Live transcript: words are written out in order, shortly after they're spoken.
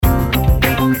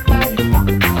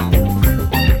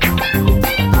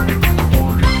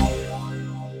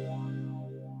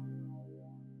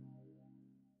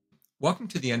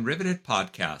to the Unriveted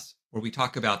podcast, where we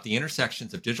talk about the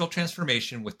intersections of digital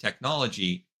transformation with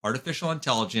technology, artificial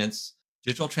intelligence,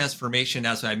 digital transformation,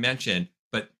 as I mentioned,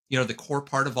 but the core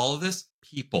part of all of this,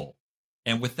 people.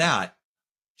 And with that,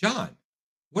 John,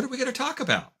 what are we going to talk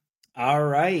about? All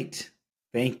right.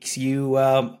 Thanks you,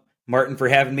 Martin, for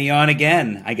having me on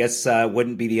again. I guess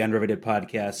wouldn't be the Unriveted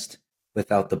podcast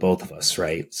without the both of us,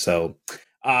 right? So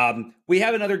we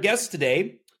have another guest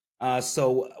today.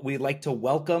 So we'd like to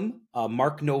welcome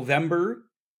Mark November,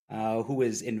 who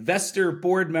is investor,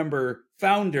 board member,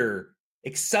 founder,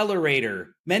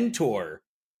 accelerator, mentor,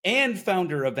 and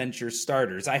founder of Venture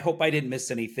Starters. I hope I didn't miss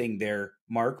anything there,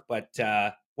 Mark, but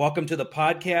welcome to the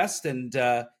podcast. And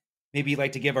maybe you'd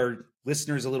like to give our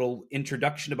listeners a little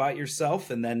introduction about yourself,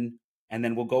 and then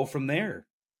we'll go from there.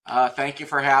 Thank you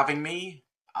for having me.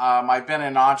 I've been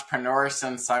an entrepreneur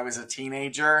since I was a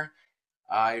teenager.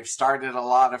 I've started a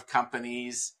lot of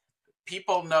companies.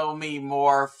 People know me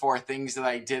more for things that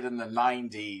I did in the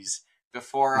 90s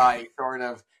before I sort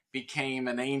of became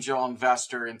an angel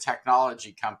investor in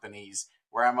technology companies,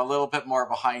 where I'm a little bit more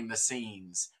behind the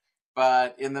scenes.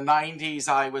 But in the 90s,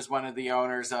 I was one of the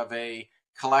owners of a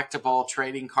collectible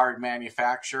trading card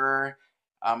manufacturer.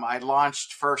 I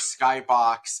launched first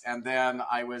Skybox, and then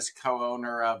I was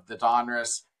co-owner of the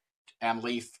Donruss and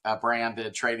Leaf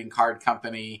branded trading card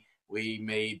company. We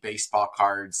made baseball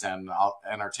cards and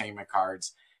entertainment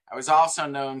cards. I was also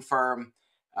known for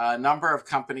a number of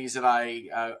companies that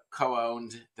I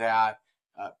co-owned that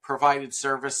provided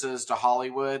services to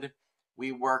Hollywood.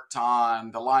 We worked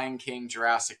on The Lion King,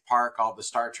 Jurassic Park, all the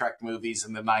Star Trek movies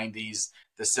in the 90s,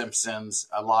 The Simpsons,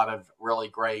 a lot of really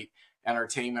great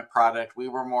entertainment product. We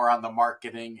were more on the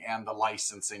marketing and the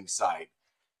licensing side.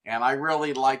 And I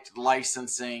really liked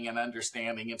licensing and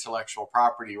understanding intellectual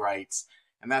property rights.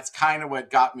 And that's kind of what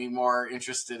got me more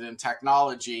interested in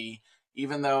technology.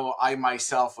 Even though I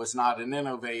myself was not an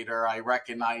innovator, I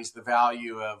recognized the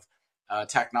value of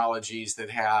technologies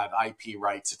that had IP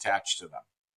rights attached to them.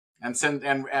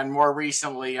 And more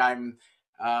recently, I'm,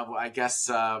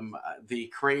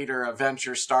 the creator of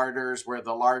Venture Starters. We're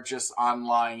the largest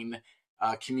online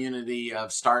community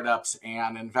of startups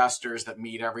and investors that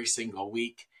meet every single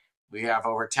week. We have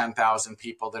over 10,000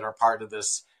 people that are part of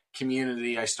this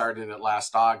community. I started it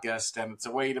last August, and it's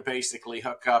a way to basically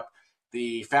hook up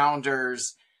the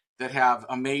founders that have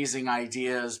amazing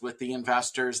ideas with the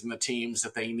investors and the teams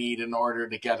that they need in order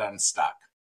to get unstuck.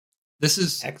 This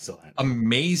is excellent,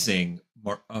 amazing,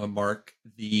 Mark.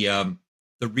 The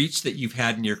reach that you've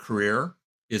had in your career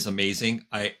is amazing.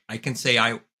 I can say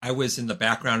I was in the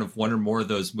background of one or more of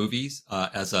those movies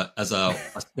as a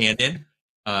stand-in,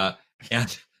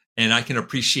 and I can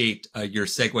appreciate your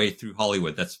segue through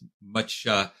Hollywood. That's much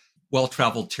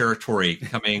well-traveled territory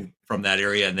coming from that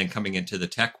area and then coming into the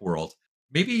tech world.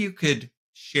 Maybe you could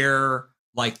share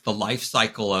like the life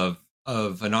cycle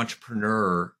of an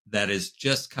entrepreneur that is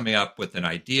just coming up with an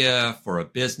idea for a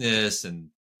business and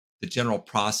the general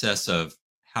process of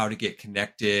how to get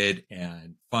connected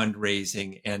and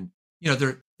fundraising. And,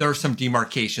 there are some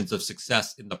demarcations of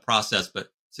success in the process, but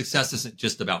success isn't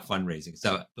just about fundraising. It's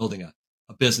about building a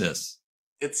business.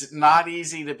 It's not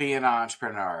easy to be an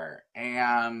entrepreneur.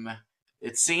 And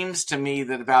it seems to me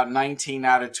that about 19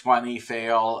 out of 20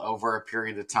 fail over a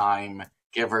period of time,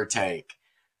 give or take.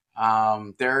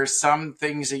 There are some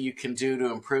things that you can do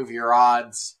to improve your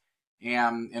odds.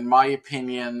 And in my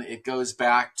opinion, it goes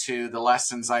back to the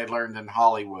lessons I learned in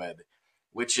Hollywood,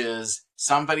 which is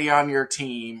somebody on your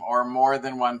team or more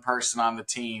than one person on the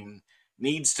team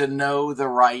needs to know the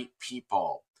right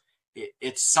people.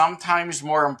 It's sometimes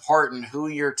more important who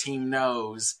your team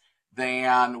knows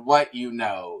than what you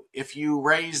know. If you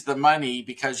raise the money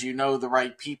because you know the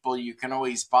right people, you can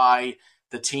always buy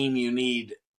the team you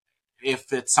need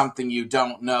if it's something you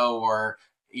don't know or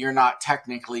you're not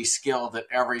technically skilled at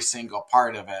every single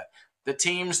part of it. The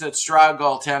teams that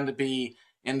struggle tend to be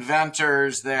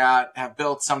inventors that have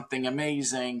built something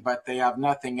amazing, but they have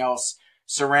nothing else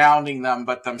surrounding them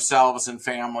but themselves and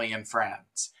family and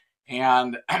friends.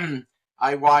 And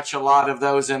I watch a lot of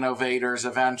those innovators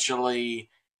eventually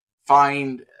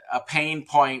find a pain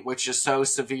point which is so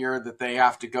severe that they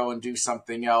have to go and do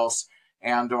something else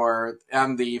and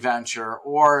end the venture,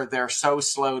 or they're so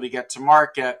slow to get to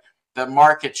market that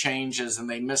market changes and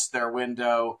they miss their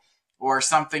window, or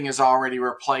something has already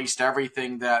replaced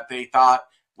everything that they thought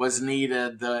was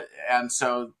needed, and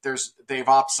so they've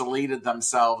obsoleted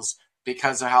themselves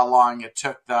because of how long it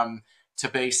took them to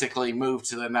basically move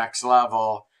to the next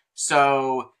level.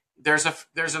 So there's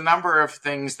a number of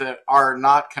things that are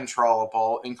not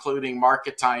controllable, including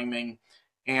market timing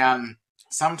and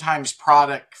sometimes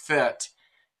product fit.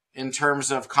 in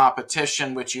terms of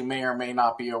competition, which you may or may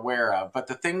not be aware of. But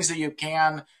the things that you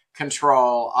can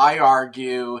control, I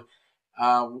argue,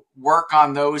 work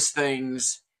on those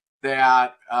things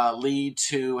that lead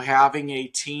to having a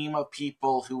team of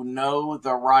people who know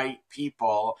the right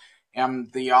people,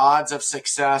 and the odds of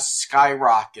success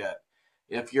skyrocket.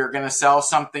 If you're going to sell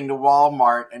something to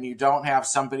Walmart and you don't have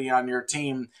somebody on your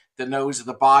team that knows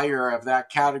the buyer of that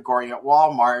category at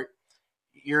Walmart,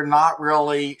 you're not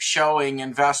really showing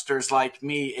investors like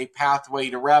me a pathway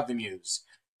to revenues.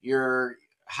 You're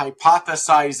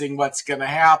hypothesizing what's going to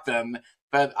happen,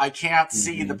 but I can't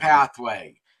see the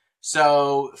pathway.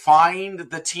 So find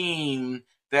the team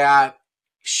that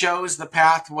shows the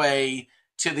pathway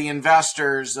to the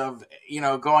investors of,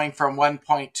 going from one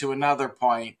point to another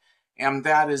point. And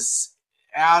that is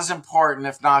as important,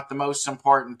 if not the most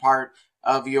important part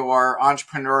of your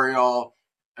entrepreneurial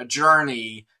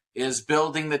journey, is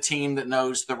building the team that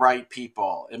knows the right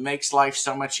people. It makes life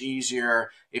so much easier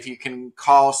if you can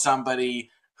call somebody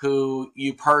who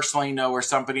you personally know or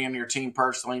somebody in your team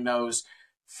personally knows,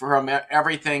 from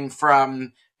everything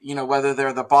from, whether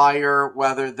they're the buyer,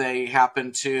 whether they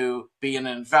happen to be an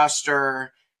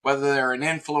investor, whether they're an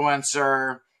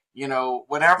influencer,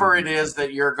 whatever it is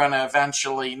that you're going to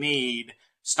eventually need.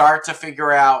 Start to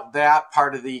figure out that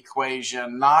part of the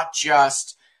equation, not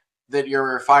just that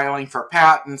you're filing for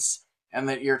patents and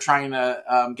that you're trying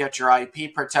to get your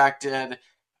IP protected.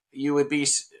 You would be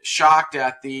shocked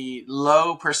at the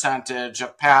low percentage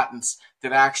of patents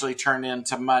that actually turn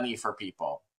into money for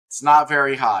people. It's not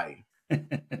very high.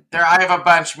 I have a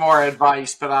bunch more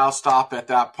advice, but I'll stop at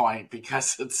that point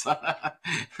because it's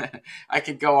I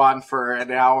could go on for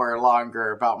an hour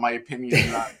longer about my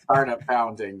opinion on startup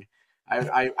founding.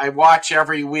 I watch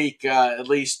every week at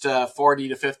least 40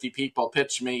 to 50 people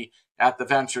pitch me at the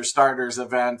Venture Starters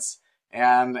events.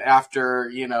 And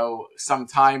after, some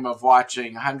time of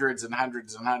watching hundreds and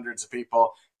hundreds and hundreds of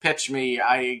people pitch me,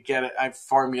 I've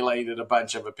formulated a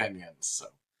bunch of opinions. So.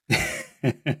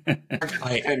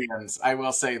 Opinions, I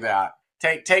will say that.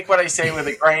 Take what I say with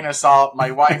a grain of salt.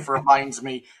 My wife reminds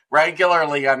me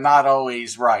regularly I'm not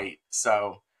always right.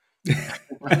 So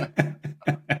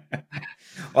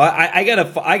well, I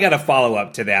gotta follow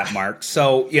up to that, Mark.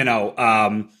 So,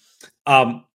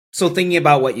 so thinking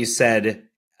about what you said,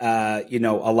 a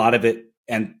lot of it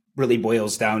and really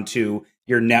boils down to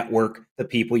your network, the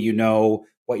people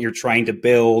what you're trying to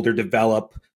build or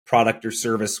develop product or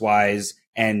service wise,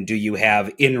 and do you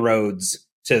have inroads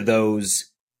to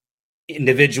those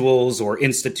individuals or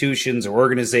institutions or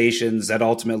organizations that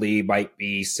ultimately might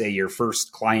be, say, your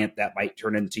first client that might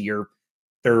turn into your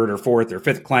third or fourth or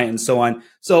fifth client and so on.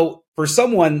 So for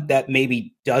someone that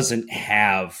maybe doesn't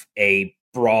have a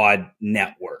broad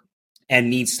network and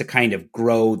needs to kind of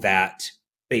grow that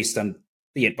based on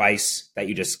the advice that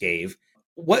you just gave,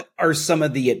 what are some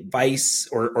of the advice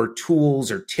or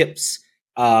tools or tips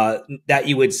that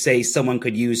you would say someone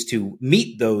could use to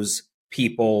meet those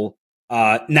people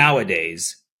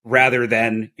nowadays, rather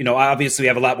than, obviously we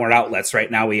have a lot more outlets right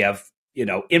now. We have,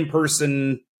 in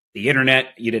person, the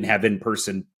internet. You didn't have in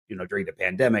person, during the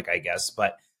pandemic, I guess.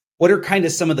 But what are kind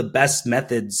of some of the best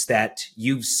methods that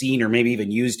you've seen or maybe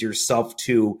even used yourself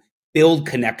to build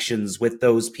connections with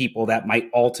those people that might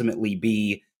ultimately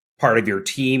be part of your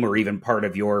team or even part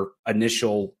of your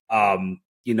initial,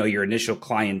 your initial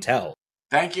clientele?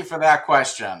 Thank you for that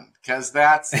question, because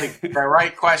that's the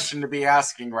right question to be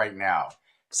asking right now.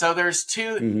 So there's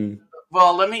two. Mm-hmm.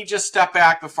 Well, let me just step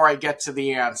back before I get to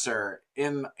the answer.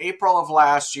 In April of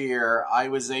last year, I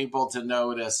was able to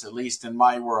notice, at least in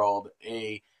my world,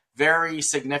 a very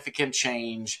significant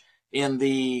change in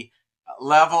the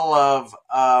level of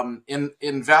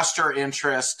investor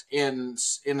interest in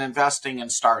investing in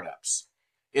startups.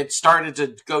 It started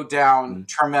to go down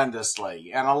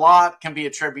tremendously, and a lot can be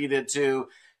attributed to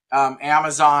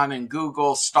Amazon and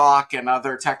Google stock and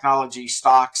other technology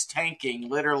stocks tanking,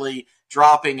 literally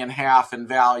dropping in half in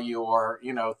value, or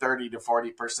 30 to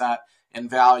 40% in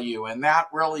value. And that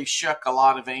really shook a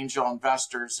lot of angel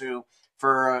investors who,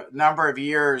 for a number of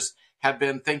years, had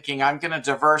been thinking, I'm going to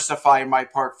diversify my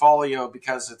portfolio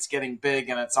because it's getting big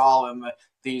and it's all in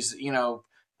these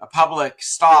public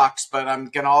stocks, but I'm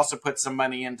going to also put some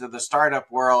money into the startup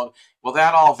world. Well,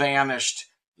 that all vanished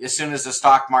as soon as the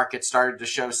stock market started to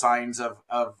show signs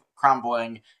of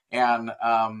crumbling and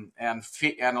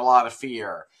a lot of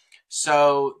fear.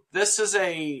 So this is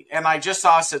and I just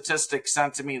saw a statistic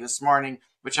sent to me this morning,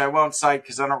 which I won't cite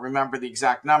because I don't remember the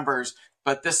exact numbers,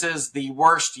 but this is the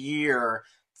worst year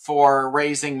for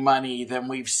raising money than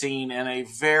we've seen in a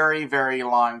very, very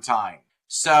long time.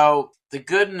 So the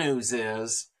good news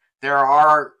is there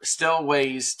are still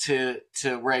ways to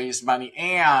raise money,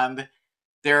 and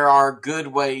there are good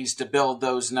ways to build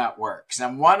those networks.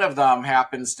 And one of them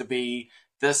happens to be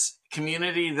this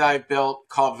community that I've built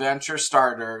called Venture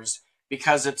Starters,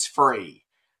 because it's free.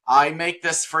 I make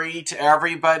this free to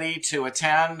everybody to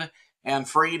attend and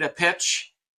free to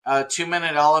pitch a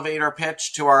 2-minute elevator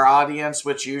pitch to our audience,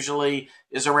 which usually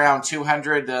is around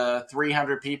 200 to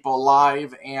 300 people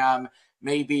live, and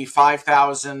maybe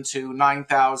 5,000 to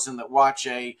 9,000 that watch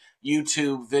a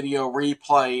YouTube video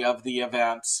replay of the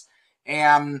events.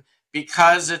 And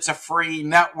because it's a free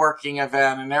networking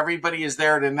event and everybody is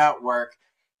there to network,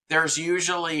 there's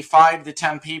usually 5 to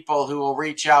 10 people who will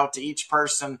reach out to each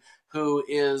person who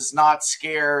is not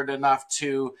scared enough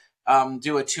to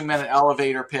do a 2-minute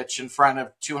elevator pitch in front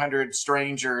of 200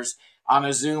 strangers on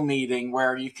a Zoom meeting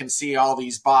where you can see all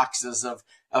these boxes of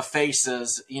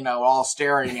faces, all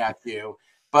staring at you.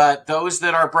 But those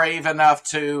that are brave enough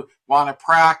to want to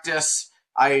practice,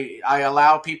 I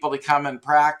allow people to come and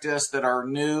practice that are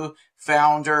new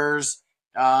founders,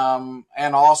 and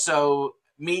also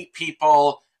meet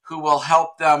people who will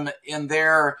help them in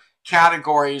their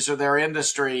categories or their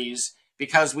industries,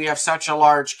 because we have such a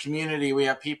large community. We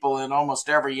have people in almost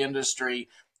every industry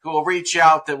who will reach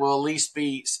out that will at least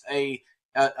be a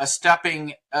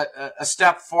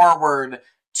step forward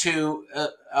to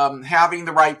having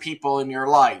the right people in your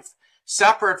life.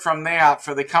 Separate from that,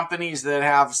 for the companies that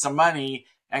have some money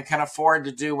and can afford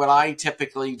to do what I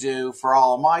typically do for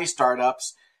all of my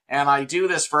startups, and I do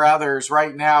this for others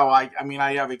right now. I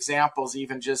have examples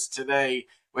even just today,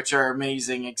 which are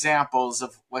amazing examples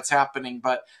of what's happening.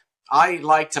 But I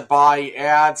like to buy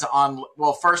ads on,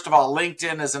 well, first of all,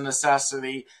 LinkedIn is a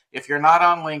necessity. If you're not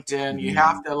on LinkedIn, you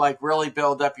have to really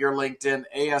build up your LinkedIn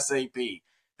ASAP.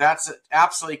 That's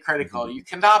absolutely critical. You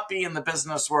cannot be in the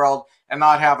business world and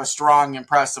not have a strong,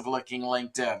 impressive looking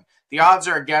LinkedIn. The odds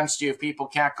are against you if people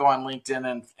can't go on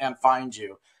LinkedIn and find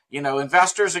you.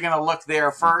 Investors are going to look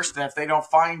there first, and if they don't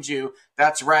find you,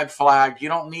 that's red flag. You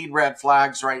don't need red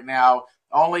flags right now.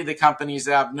 Only the companies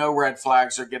that have no red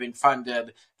flags are getting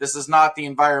funded. This is not the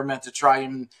environment to try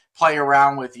and play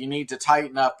around with. You need to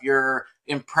tighten up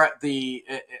the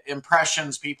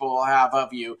impressions people will have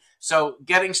of you. So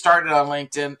getting started on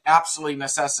LinkedIn, absolutely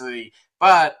necessity.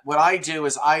 But what I do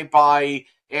is I buy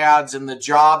ads in the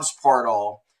jobs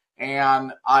portal,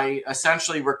 and I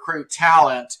essentially recruit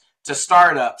talent to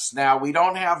startups. Now, we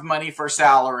don't have money for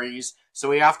salaries, so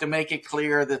we have to make it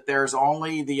clear that there's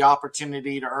only the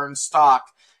opportunity to earn stock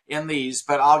in these.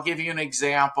 But I'll give you an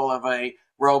example of a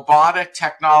robotic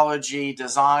technology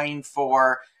designed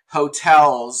for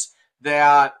hotels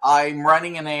that I'm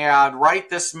running an ad right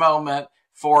this moment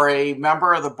for a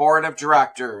member of the board of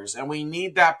directors. And we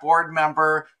need that board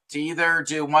member to either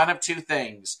do one of two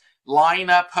things: line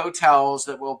up hotels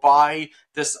that will buy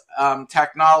this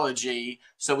technology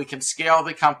so we can scale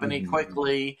the company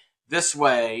quickly this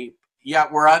way.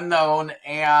 Yet we're unknown,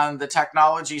 and the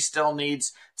technology still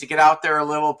needs to get out there a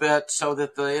little bit so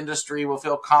that the industry will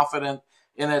feel confident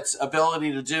in its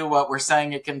ability to do what we're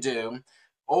saying it can do.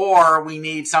 Or we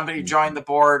need somebody to join the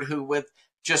board who, with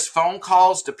just phone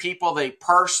calls to people they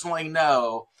personally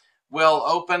know, will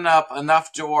open up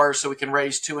enough doors so we can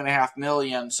raise $2.5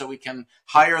 million, so we can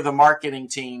hire the marketing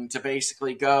team to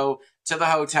basically go to the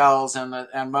hotels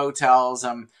and motels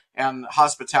and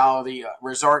hospitality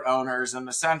resort owners and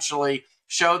essentially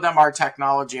show them our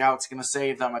technology, how it's going to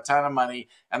save them a ton of money,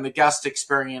 and the guest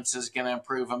experience is going to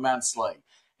improve immensely.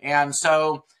 And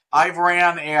so I've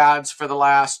ran ads for the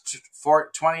last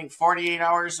 48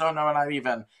 hours. Oh, no, not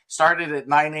even. Started at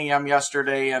 9 a.m.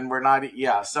 yesterday, and we're not,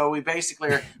 So we basically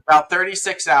are about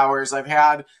 36 hours. I've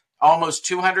had almost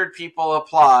 200 people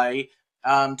apply,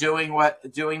 doing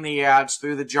the ads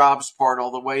through the jobs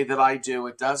portal the way that I do.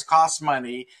 It does cost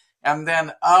money. And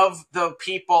then of the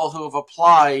people who have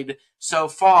applied so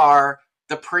far,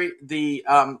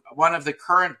 one of the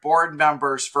current board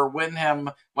members for Wyndham,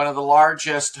 one of the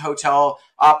largest hotel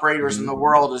operators in the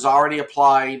world, has already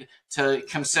applied to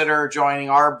consider joining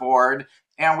our board.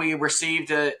 And we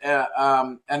received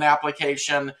an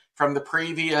application from the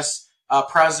previous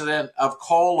president of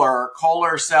Kohler.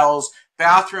 Kohler sells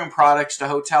bathroom products to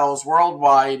hotels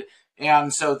worldwide,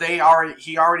 and so he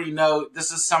already knows.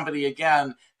 This is somebody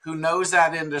again who knows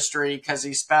that industry because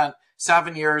he spent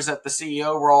 7 years at the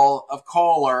CEO role of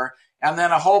Kohler, and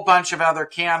then a whole bunch of other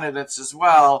candidates as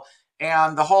well.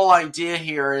 And the whole idea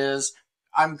here is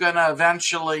I'm going to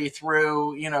eventually,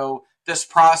 through this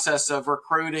process of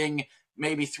recruiting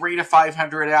maybe 300 to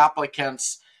 500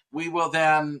 applicants, we will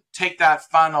then take that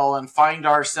funnel and find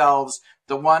ourselves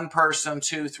the one person,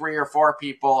 2, 3, or 4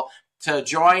 people to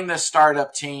join the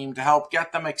startup team to help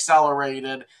get them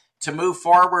accelerated, to move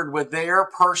forward with their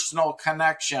personal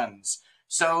connections.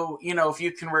 So, if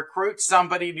you can recruit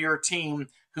somebody to your team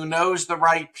who knows the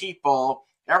right people,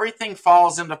 everything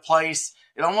falls into place.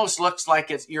 It almost looks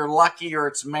like you're lucky or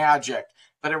it's magic,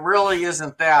 but it really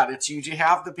isn't that. It's you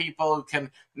have the people who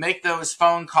can make those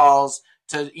phone calls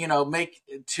to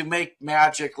make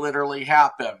magic literally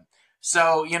happen.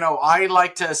 So, I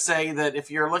like to say that if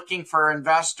you're looking for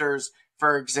investors,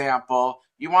 for example,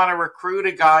 you want to recruit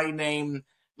a guy named,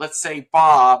 let's say,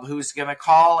 Bob, who's going to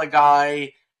call a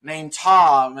guy named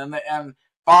Tom, and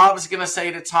Bob's going to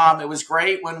say to Tom, "It was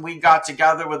great when we got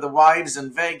together with the wives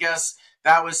in Vegas.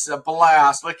 That was a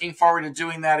blast. Looking forward to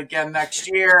doing that again next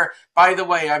year. By the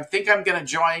way, I think I'm going to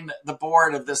join the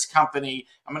board of this company.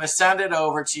 I'm going to send it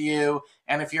over to you.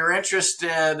 And if you're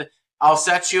interested, I'll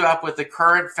set you up with the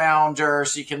current founder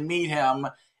so you can meet him.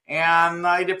 And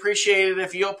I'd appreciate it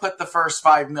if you'll put the first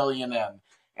 $5 million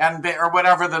in, or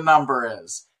whatever the number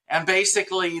is." And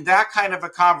basically, that kind of a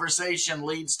conversation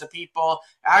leads to people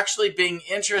actually being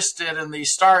interested in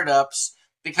these startups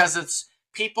because it's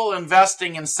people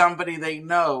investing in somebody they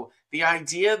know. The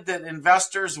idea that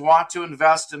investors want to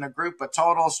invest in a group of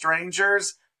total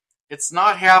strangers, it's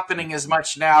not happening as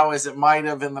much now as it might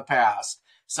have in the past.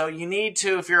 So you need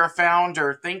to, if you're a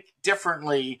founder, think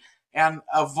differently and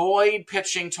avoid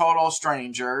pitching total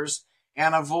strangers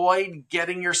and avoid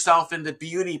getting yourself into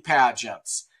beauty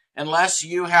pageants. Unless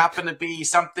you happen to be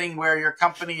something where your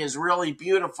company is really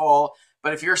beautiful,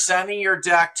 but if you're sending your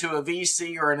deck to a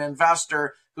VC or an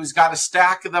investor who's got a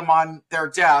stack of them on their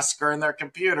desk or in their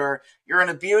computer, you're in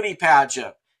a beauty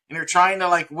pageant and you're trying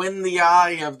to win the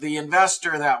eye of the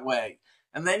investor that way.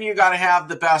 And then you got to have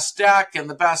the best deck and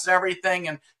the best everything.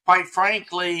 And quite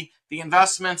frankly, the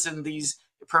investments in these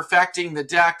perfecting the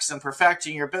decks and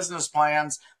perfecting your business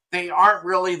plans, they aren't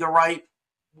really the right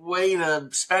way to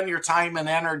spend your time and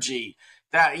energy.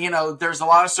 That, there's a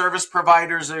lot of service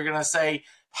providers that are going to say,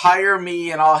 "Hire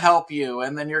me and I'll help you."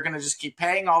 And then you're going to just keep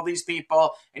paying all these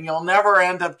people and you'll never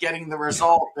end up getting the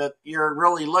result that you're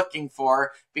really looking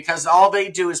for because all they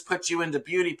do is put you into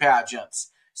beauty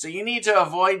pageants. So you need to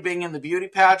avoid being in the beauty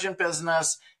pageant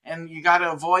business and you got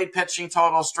to avoid pitching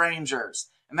total strangers.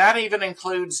 And that even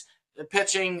includes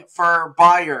pitching for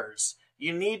buyers.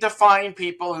 You need to find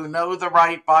people who know the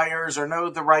right buyers or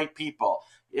know the right people.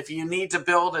 If you need to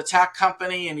build a tech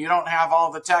company and you don't have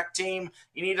all the tech team,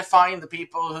 you need to find the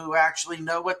people who actually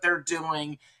know what they're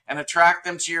doing and attract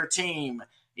them to your team.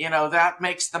 That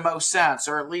makes the most sense,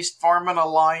 or at least form an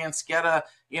alliance, get a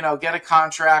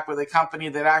contract with a company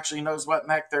that actually knows what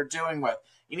the heck they're doing with.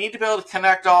 You need to be able to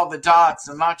connect all the dots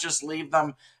and not just leave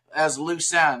them as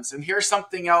loose ends. And here's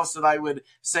something else that I would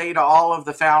say to all of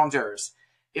the founders.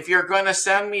 If you're going to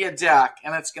send me a deck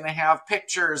and it's going to have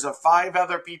pictures of 5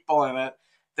 other people in it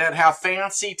that have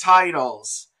fancy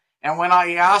titles, and when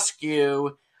I ask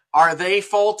you, are they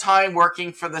full-time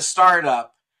working for the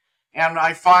startup? And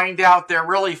I find out they're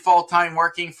really full-time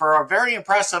working for a very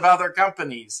impressive other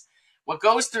companies. What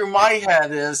goes through my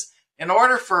head is, in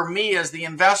order for me as the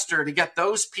investor to get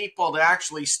those people to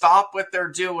actually stop what they're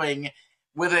doing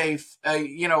with an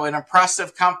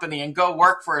impressive company and go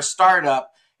work for a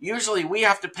startup, usually we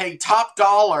have to pay top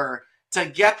dollar to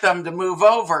get them to move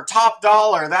over. Top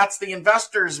dollar, that's the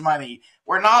investor's money.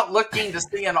 We're not looking to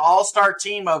see an all-star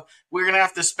team of we're going to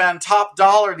have to spend top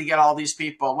dollar to get all these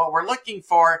people. What we're looking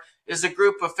for is a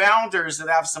group of founders that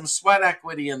have some sweat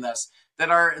equity in this,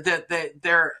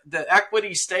 the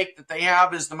equity stake that they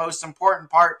have is the most important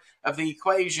part of the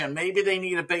equation. Maybe they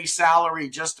need a base salary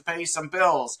just to pay some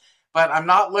bills, but I'm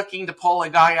not looking to pull a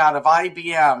guy out of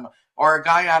IBM or a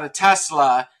guy out of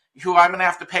Tesla who I'm going to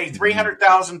have to pay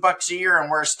 $300,000 a year and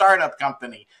we're a startup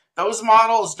company. Those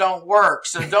models don't work.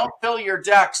 So don't fill your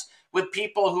decks with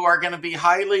people who are going to be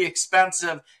highly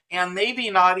expensive and maybe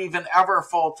not even ever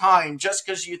full time just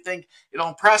because you think it'll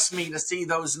impress me to see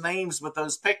those names with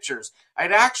those pictures.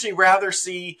 I'd actually rather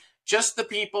see just the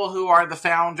people who are the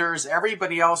founders,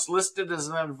 everybody else listed as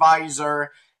an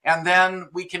advisor, and then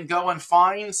we can go and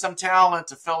find some talent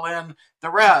to fill in the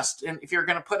rest. And if you're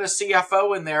going to put a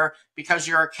CFO in there because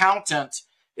your accountant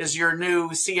is your new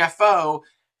CFO,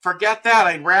 forget that.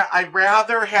 I'd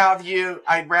rather have you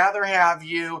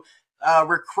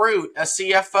recruit a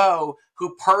CFO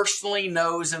who personally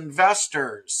knows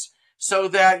investors, so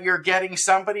that you're getting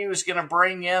somebody who's going to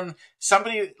bring in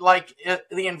somebody like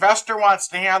the investor wants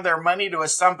to hand their money to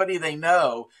somebody they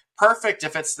know. Perfect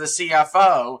if it's the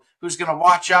CFO who's going to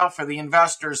watch out for the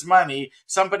investor's money,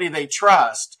 somebody they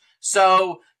trust.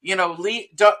 So,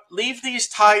 leave these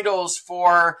titles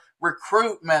for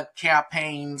recruitment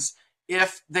campaigns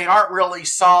if they aren't really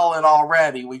solid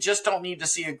already. We just don't need to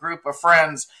see a group of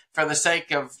friends for the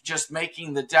sake of just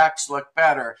making the decks look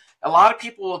better. A lot of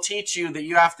people will teach you that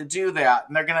you have to do that,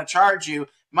 and they're going to charge you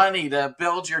money to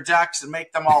build your decks and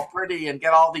make them all pretty and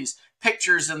get all these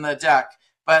pictures in the deck.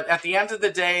 But at the end of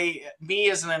the day, me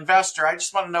as an investor, I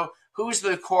just want to know who's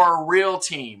the core real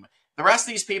team. The rest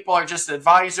of these people are just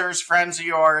advisors, friends of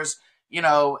yours,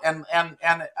 and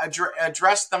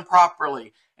address them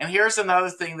properly. And here's another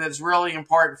thing that's really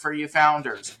important for you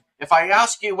founders. If I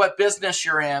ask you what business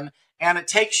you're in, and it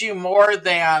takes you more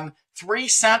than 3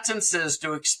 sentences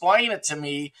to explain it to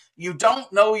me, you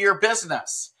don't know your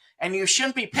business, and you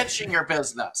shouldn't be pitching your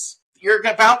business. You're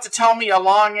about to tell me a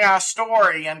long-ass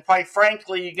story, and quite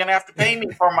frankly, you're going to have to pay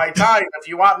me for my time if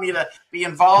you want me to be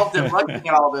involved in looking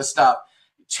at all this stuff.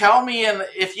 Tell me, and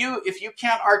if you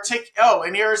can't articulate,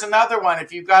 and here's another one.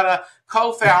 If you've got a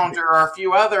co-founder or a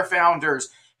few other founders,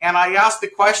 and I ask the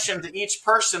question to each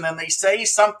person, and they say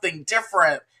something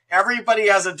different, everybody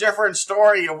has a different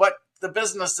story of what the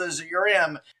business is that you're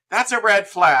in. That's a red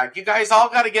flag. You guys all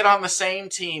got to get on the same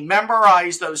team.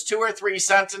 Memorize those 2 or 3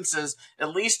 sentences. At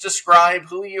least describe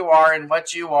who you are and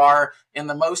what you are in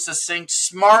the most succinct,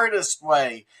 smartest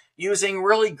way, using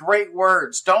really great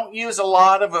words. Don't use a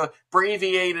lot of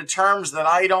abbreviated terms that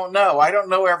I don't know. I don't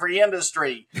know every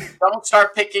industry. Don't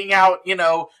start picking out,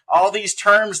 all these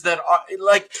terms that are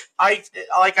like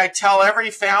I tell every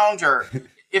founder,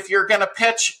 if you're going to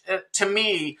pitch it to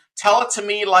me, tell it to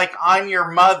me like I'm your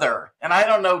mother, and I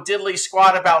don't know diddly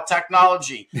squat about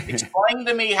technology. Explain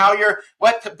to me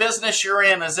what business you're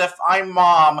in as if I'm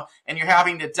mom, and you're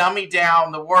having to dummy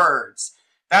down the words.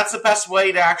 That's the best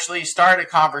way to actually start a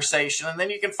conversation, and then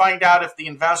you can find out if the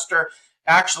investor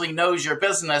actually knows your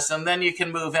business, and then you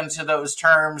can move into those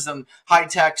terms and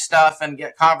high-tech stuff and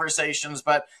get conversations.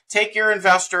 But take your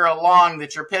investor along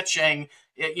that you're pitching,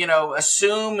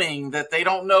 assuming that they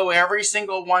don't know every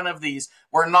single one of these.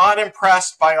 We're not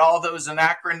impressed by all those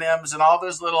acronyms and all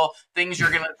those little things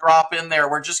you're going to drop in there.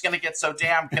 We're just going to get so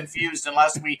damn confused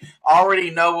unless we already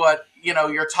know what,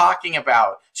 you're talking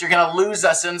about. So you're going to lose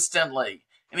us instantly.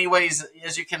 Anyways,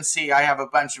 as you can see, I have a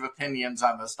bunch of opinions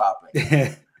on this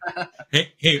topic.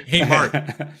 Hey, Mark.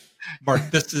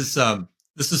 Mark, this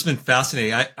has been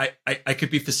fascinating. I could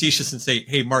be facetious and say,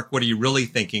 hey, Mark, what are you really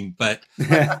thinking? But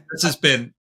this has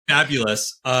been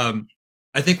fabulous. I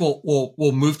think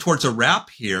we'll move towards a wrap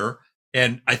here.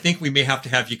 And I think we may have to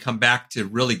have you come back to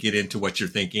really get into what you're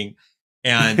thinking.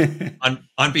 And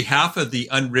on behalf of the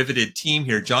Unriveted team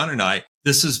here, John and I,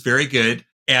 this is very good.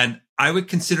 And I would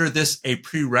consider this a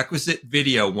prerequisite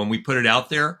video when we put it out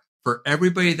there for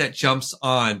everybody that jumps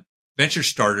on Venture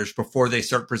Starters before they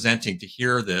start presenting to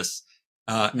hear this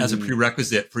as a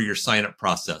prerequisite for your sign-up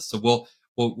process. So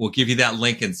we'll give you that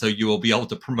link, and so you will be able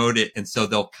to promote it, and so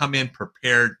they'll come in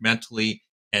prepared mentally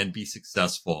and be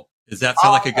successful. Does that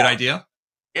sound like a good idea?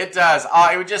 It does.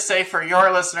 I would just say for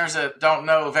your listeners that don't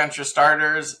know Venture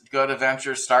Starters, go to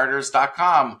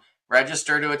venturestarters.com.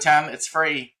 Register to attend. It's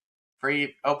free,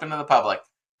 open to the public.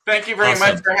 Thank you very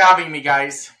much for having me,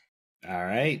 guys. All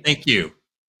right. Thank you.